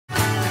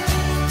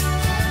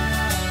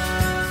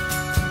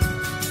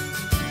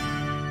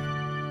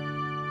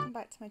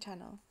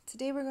channel.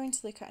 Today we're going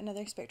to look at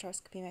another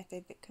spectroscopy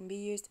method that can be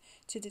used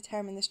to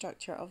determine the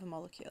structure of a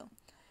molecule.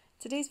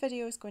 Today's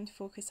video is going to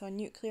focus on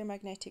nuclear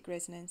magnetic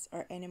resonance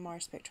or NMR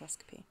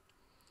spectroscopy.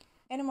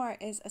 NMR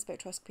is a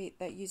spectroscopy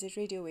that uses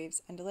radio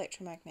waves and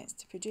electromagnets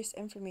to produce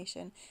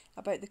information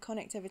about the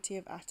connectivity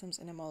of atoms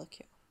in a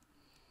molecule.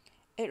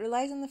 It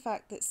relies on the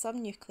fact that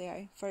some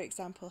nuclei, for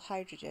example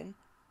hydrogen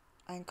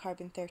and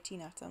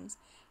carbon-13 atoms,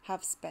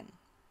 have spin.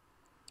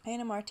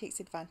 NMR takes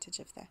advantage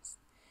of this.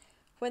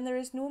 When there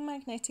is no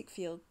magnetic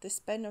field, the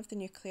spin of the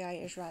nuclei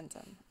is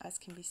random, as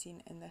can be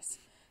seen in this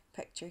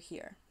picture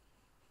here.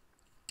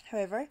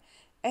 However,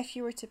 if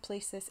you were to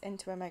place this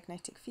into a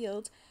magnetic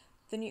field,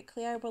 the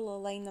nuclei will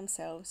align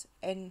themselves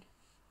in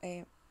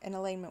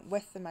alignment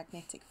with the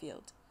magnetic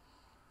field.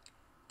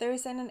 There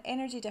is then an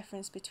energy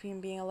difference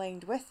between being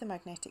aligned with the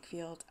magnetic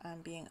field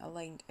and being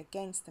aligned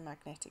against the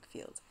magnetic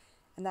field,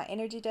 and that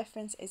energy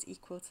difference is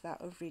equal to that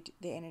of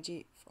the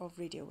energy of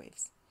radio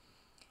waves.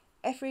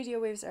 If radio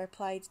waves are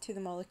applied to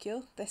the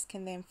molecule, this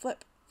can then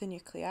flip the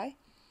nuclei,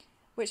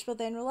 which will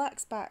then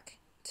relax back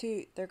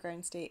to their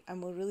ground state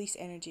and will release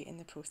energy in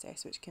the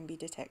process, which can be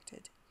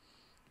detected.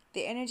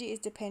 The energy is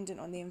dependent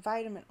on the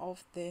environment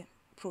of the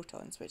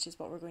protons, which is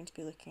what we're going to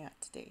be looking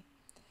at today.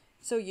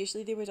 So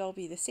usually they would all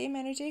be the same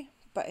energy,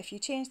 but if you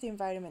change the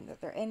environment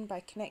that they're in by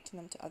connecting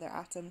them to other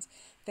atoms,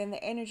 then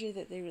the energy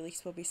that they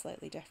release will be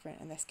slightly different,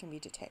 and this can be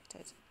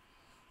detected.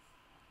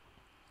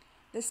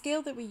 The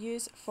scale that we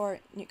use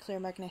for nuclear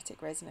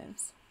magnetic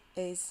resonance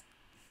is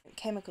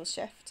chemical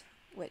shift,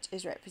 which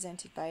is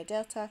represented by a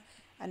delta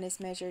and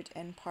is measured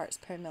in parts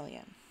per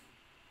million.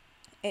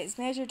 It is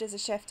measured as a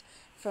shift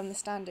from the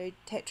standard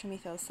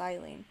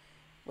tetramethylsilane,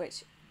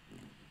 which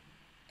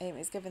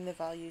is given the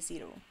value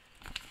 0.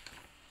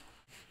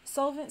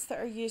 Solvents that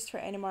are used for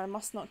NMR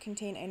must not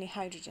contain any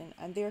hydrogen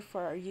and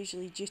therefore are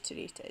usually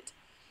deuterated.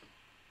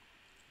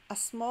 A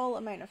small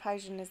amount of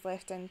hydrogen is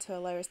left in to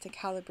allow us to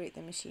calibrate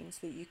the machine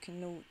so that you can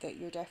know that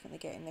you're definitely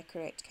getting the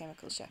correct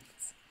chemical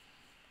shifts.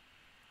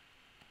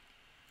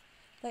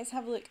 Let's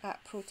have a look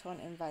at proton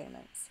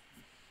environments.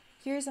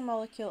 Here's a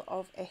molecule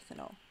of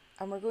ethanol,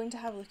 and we're going to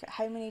have a look at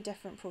how many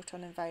different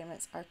proton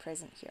environments are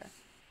present here.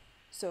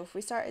 So if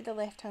we start at the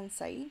left hand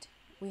side,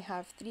 we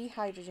have 3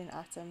 hydrogen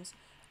atoms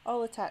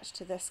all attached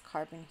to this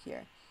carbon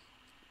here.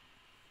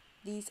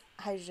 These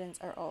hydrogens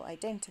are all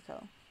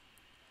identical.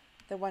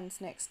 The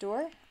ones next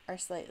door are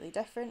slightly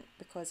different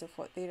because of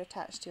what they're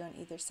attached to on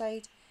either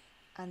side,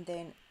 and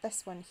then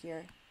this one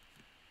here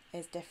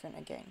is different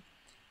again.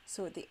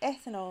 So the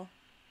ethanol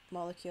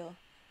molecule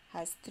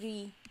has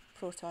 3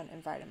 proton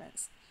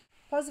environments.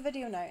 Pause the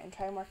video now and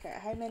try and work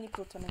out how many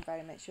proton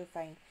environments you'll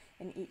find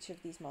in each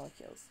of these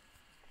molecules.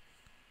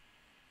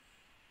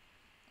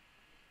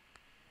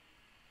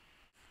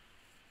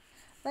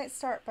 Let's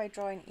start by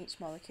drawing each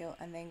molecule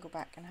and then go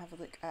back and have a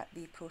look at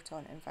the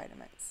proton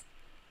environments.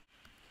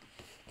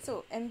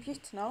 So in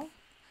butanol,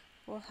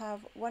 we'll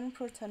have 1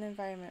 proton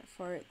environment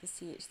for the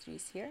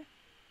CH3s here.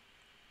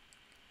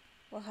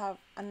 We'll have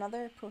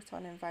another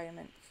proton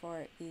environment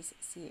for these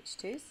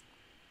CH2s.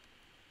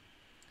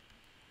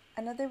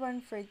 Another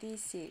one for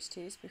these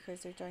CH2s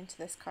because they're joined to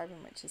this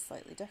carbon, which is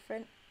slightly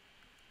different.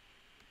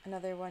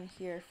 Another one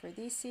here for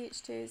these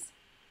CH2s.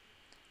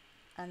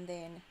 And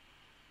then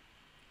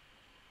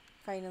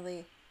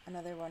finally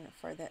another one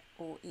for the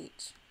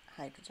OH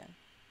hydrogen.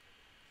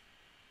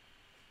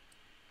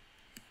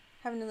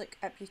 Having a look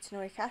at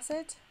butanoic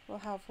acid, we'll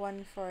have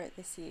 1 for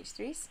the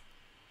CH3s.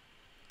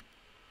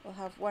 We'll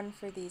have 1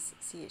 for these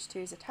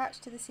CH2s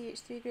attached to the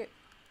CH3 group.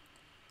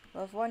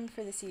 We'll have 1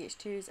 for the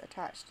CH2s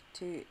attached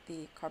to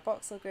the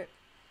carboxyl group,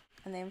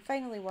 and then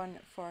finally 1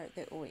 for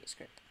the OH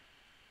group.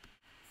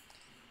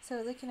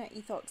 So looking at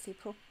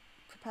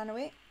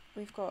ethoxypropanoate,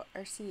 we've got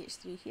our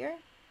CH3 here,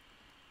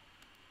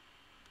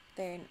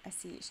 then a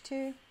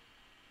CH2.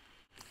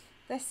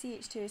 This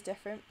CH2 is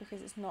different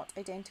because it's not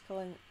identical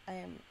in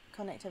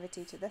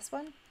connectivity to this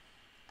one,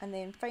 and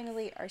then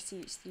finally our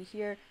CH3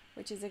 here,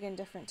 which is again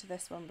different to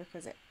this one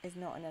because it is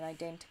not in an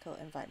identical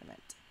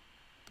environment.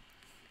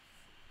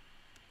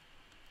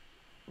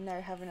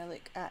 Now having a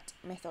look at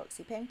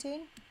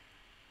methoxypentane,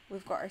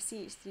 we've got our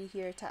CH3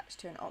 here attached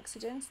to an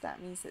oxygen, so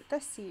that means that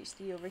this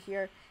CH3 over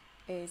here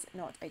is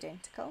not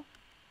identical.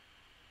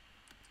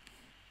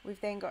 We've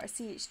then got a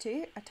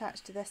CH2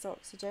 attached to this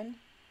oxygen,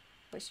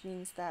 which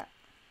means that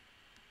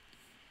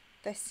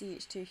this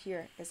CH2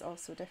 here is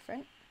also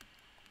different.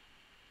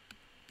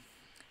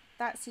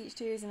 That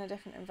CH2 is in a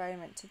different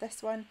environment to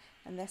this one,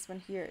 and this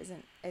one here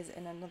is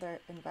in another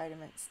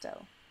environment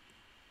still.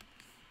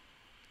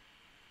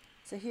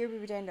 So here we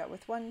would end up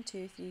with 1,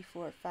 2, 3,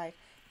 4, 5,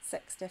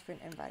 6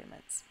 different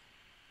environments.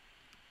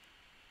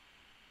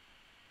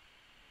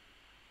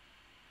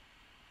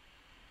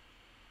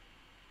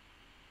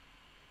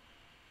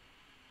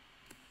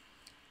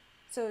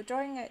 So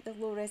drawing out the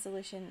low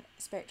resolution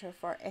spectra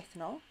for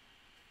ethanol,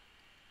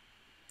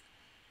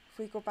 if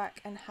we go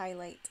back and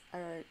highlight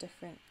our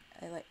different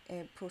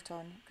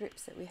proton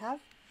groups that we have,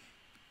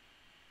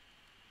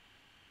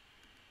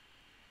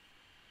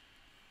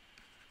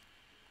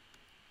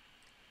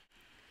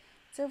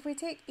 So if we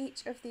take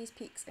each of these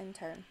peaks in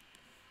turn,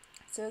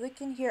 so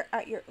looking here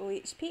at your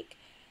OH peak,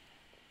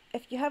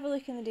 if you have a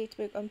look in the data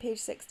book on page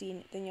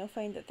 16, then you'll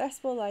find that this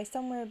will lie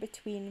somewhere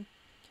between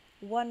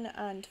 1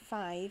 and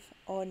 5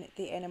 on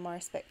the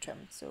NMR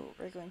spectrum. So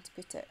we're going to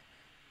put it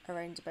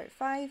around about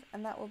 5,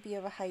 and that will be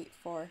of a height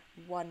for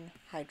 1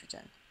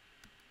 hydrogen.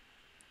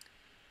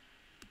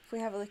 If we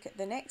have a look at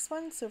the next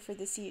one, so for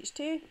the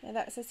CH2, now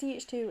that's a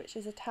CH2 which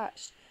is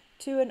attached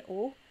to an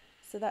O,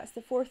 so that's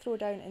the 4th row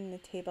down in the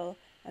table,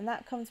 and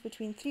that comes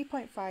between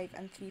 3.5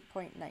 and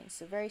 3.9,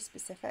 so very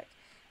specific,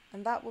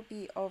 and that will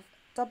be of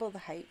double the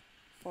height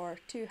for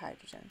 2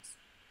 hydrogens.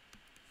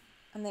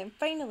 And then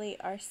finally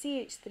our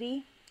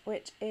CH3,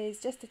 which is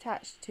just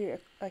attached to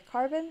a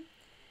carbon,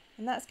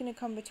 and that's going to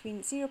come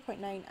between 0.9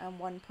 and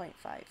 1.5,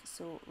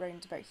 so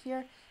round about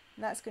here,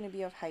 and that's going to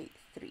be of height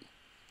 3.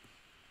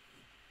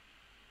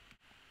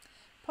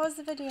 Pause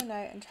the video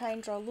now and try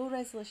and draw low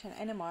resolution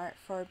NMR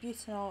for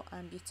butanol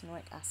and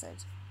butanoic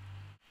acid.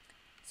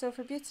 So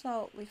for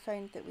butanol, we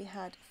found that we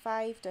had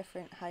 5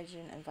 different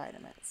hydrogen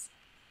environments.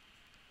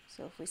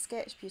 So if we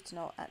sketch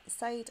butanol at the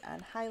side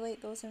and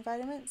highlight those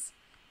environments,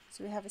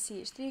 so we have a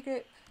CH3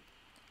 group,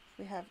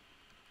 we have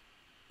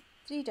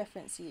 3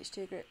 different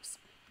CH2 groups,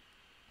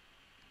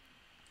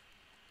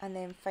 and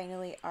then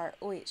finally our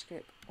OH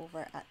group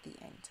over at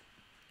the end.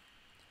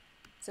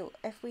 So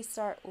if we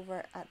start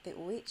over at the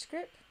OH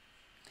group,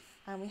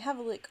 and we have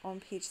a look on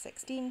page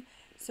 16,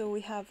 so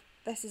we have,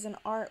 this is an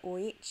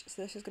ROH,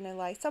 so this is going to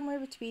lie somewhere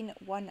between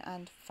 1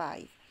 and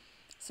 5.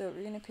 So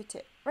we're going to put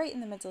it right in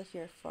the middle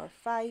here for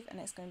 5, and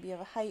it's going to be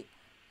of a height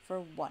for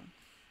 1.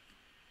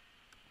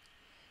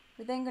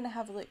 We're then going to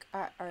have a look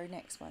at our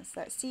next one, so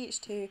that's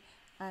CH2,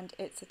 and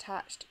it's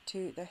attached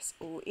to this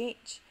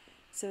OH.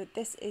 So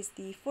this is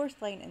the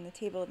 4th line in the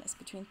table, and it's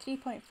between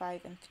 3.5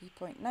 and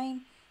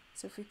 3.9.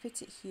 So if we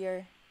put it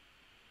here,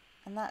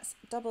 and that's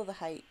double the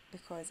height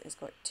because it's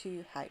got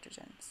 2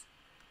 hydrogens.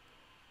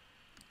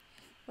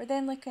 We're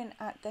then looking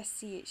at this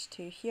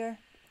CH2 here.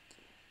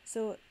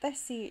 So this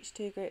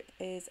CH2 group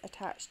is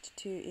attached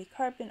to a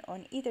carbon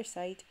on either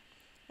side,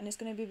 and it's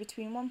going to be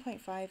between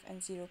 1.5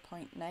 and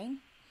 0.9.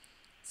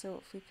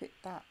 So if we put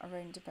that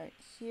around about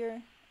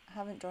here, I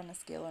haven't drawn a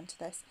scale onto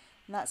this,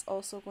 and that's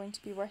also going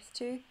to be worth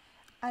 2.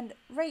 And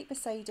right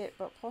beside it,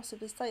 but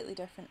possibly slightly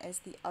different, is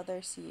the other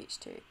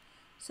CH2.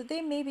 So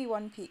they may be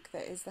one peak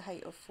that is the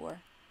height of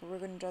 4, but we're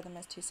going to draw them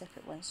as 2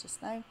 separate ones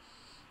just now.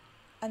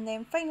 And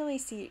then finally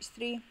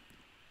CH3,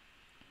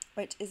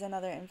 which is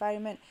another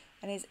environment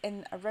and is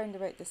in around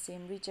about the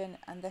same region,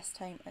 and this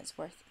time it's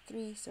worth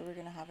 3, so we're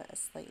going to have it as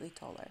slightly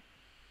taller.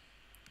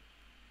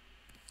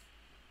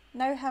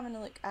 Now having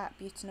a look at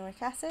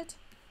butanoic acid.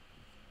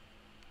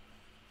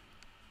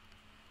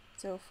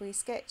 So if we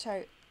sketch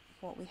out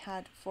what we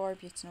had for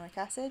butanoic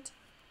acid,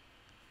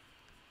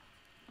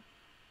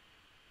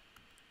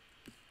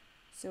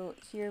 so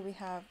here we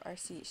have our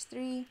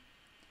CH3,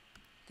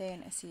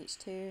 then a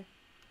CH2,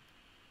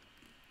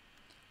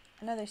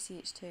 another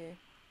CH2,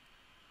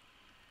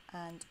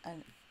 and a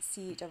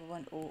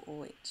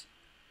CH11OOH.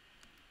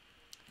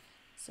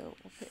 So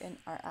we'll put in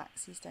our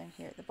axes down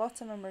here at the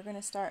bottom, and we're going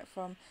to start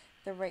from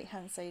the right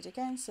hand side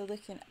again, so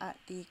looking at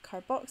the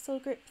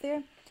carboxyl group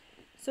there.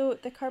 So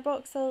the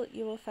carboxyl,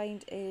 you will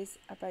find, is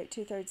about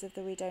 2/3 of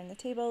the way down the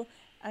table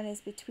and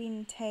is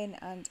between 10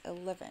 and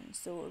 11,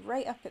 so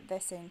right up at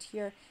this end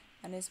here,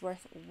 and is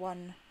worth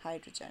 1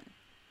 hydrogen.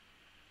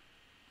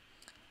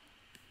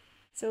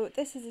 So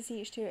this is a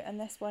CH2, and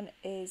this one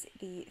is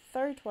the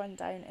 3rd one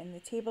down in the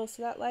table,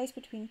 so that lies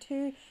between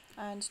 2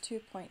 and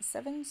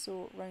 2.7,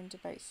 so round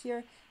about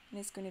here, and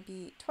is going to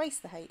be twice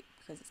the height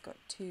because it's got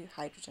 2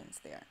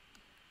 hydrogens there.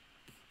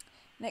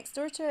 Next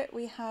door to it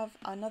we have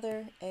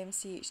another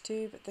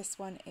CH2, but this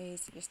one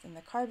is just in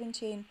the carbon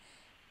chain,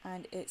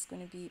 and it's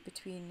going to be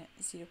between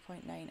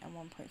 0.9 and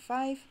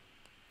 1.5.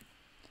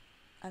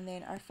 And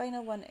then our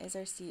final one is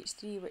our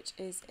CH3, which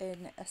is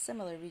in a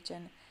similar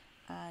region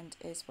and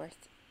is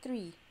worth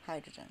 3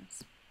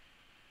 hydrogens.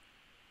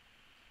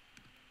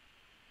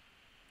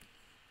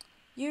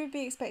 You would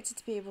be expected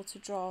to be able to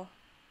draw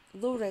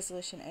low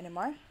resolution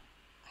NMR,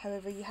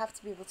 however you have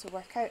to be able to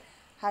work out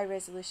high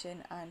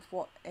resolution and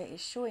what it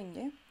is showing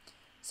you.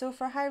 So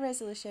for high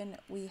resolution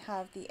we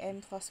have the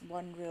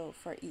n+1 rule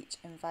for each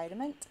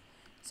environment.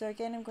 So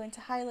again, I'm going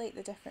to highlight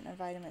the different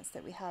environments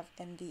that we have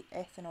in the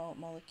ethanol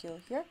molecule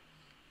here,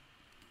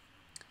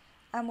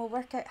 and we'll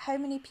work out how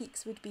many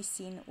peaks would be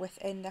seen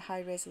within the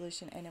high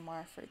resolution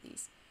NMR for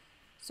these.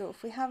 So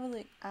if we have a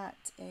look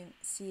at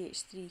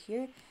CH3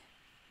 here,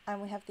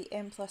 and we have the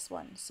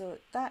n+1, so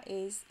that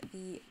is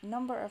the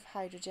number of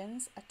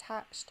hydrogens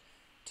attached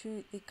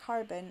to the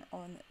carbon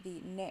on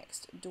the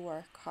next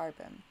door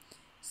carbon.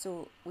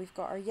 So we've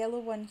got our yellow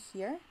one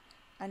here,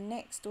 and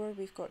next door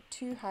we've got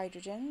 2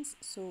 hydrogens,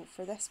 so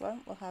for this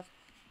one we'll have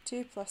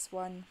 2 +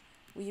 1,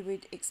 we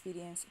would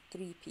experience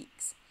 3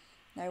 peaks.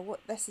 Now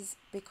what this is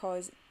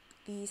because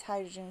these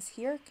hydrogens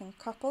here can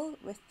couple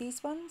with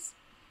these ones,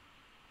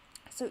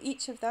 so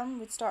each of them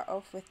would start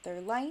off with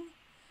their line,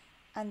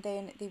 and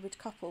then they would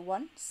couple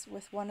once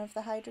with one of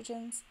the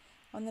hydrogens,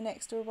 on the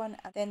next door one,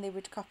 and then they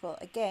would couple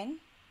again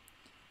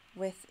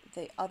with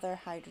the other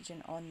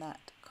hydrogen on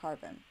that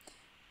carbon.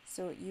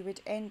 So you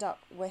would end up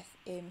with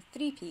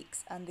 3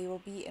 peaks, and they will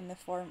be in the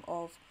form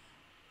of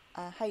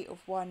a height of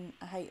 1,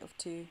 a height of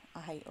 2, a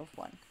height of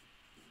 1.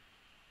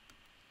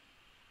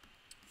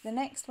 The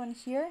next one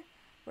here,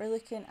 we're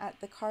looking at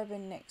the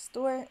carbon next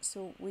door,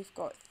 so we've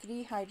got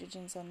 3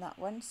 hydrogens on that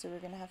one, so we're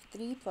going to have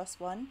 3 plus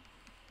 1,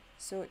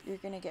 so you're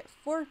going to get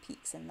 4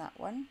 peaks in that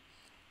one.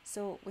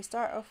 So we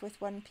start off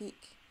with 1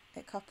 peak,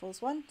 it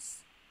couples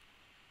once,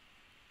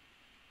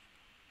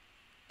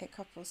 it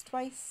couples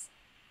twice,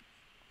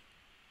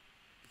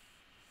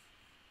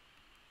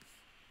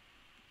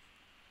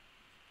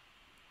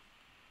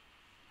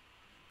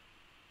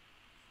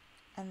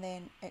 and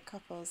then it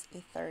couples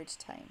a 3rd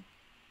time.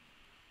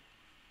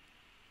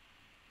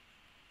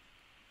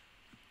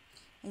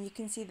 And you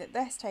can see that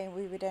this time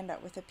we would end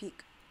up with a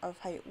peak of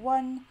height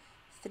 1,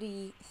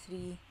 3,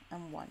 3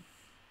 and 1.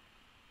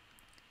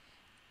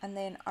 And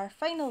then our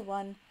final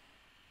one,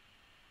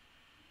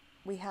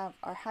 we have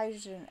our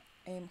hydrogen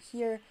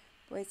here,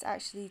 but it's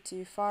actually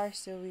too far,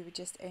 so we would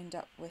just end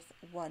up with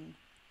 1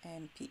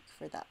 peak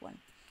for that one.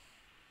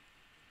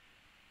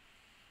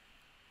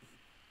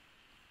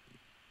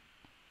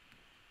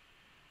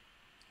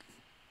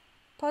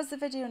 Pause the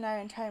video now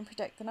and try and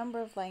predict the number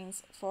of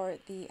lines for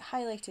the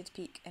highlighted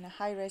peak in a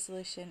high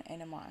resolution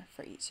NMR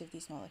for each of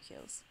these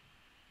molecules.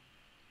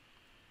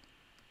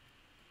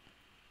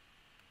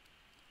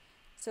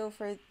 So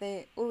for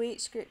the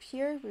OH group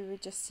here, we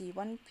would just see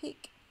 1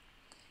 peak.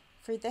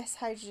 For this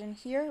hydrogen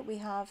here, we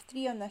have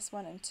 3 on this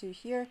one and 2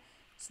 here,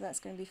 so that's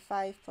going to be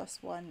 5 plus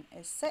 1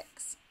 is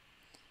 6.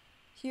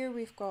 Here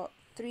we've got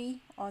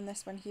 3 on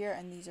this one here,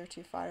 and these are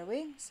too far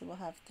away, so we'll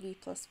have 3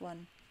 plus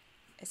 1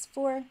 is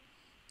 4.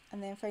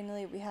 And then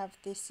finally we have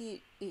the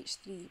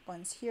CH3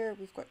 ones here.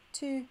 We've got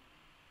 2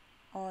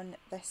 on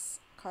this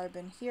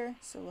carbon here,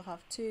 so we'll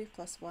have 2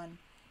 plus 1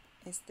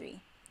 is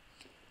 3.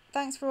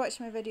 Thanks for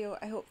watching my video.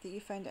 I hope that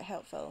you found it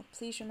helpful.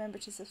 Please remember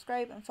to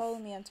subscribe and follow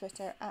me on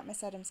Twitter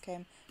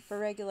 @MissAdamsChem for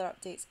regular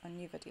updates on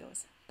new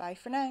videos. Bye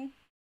for now.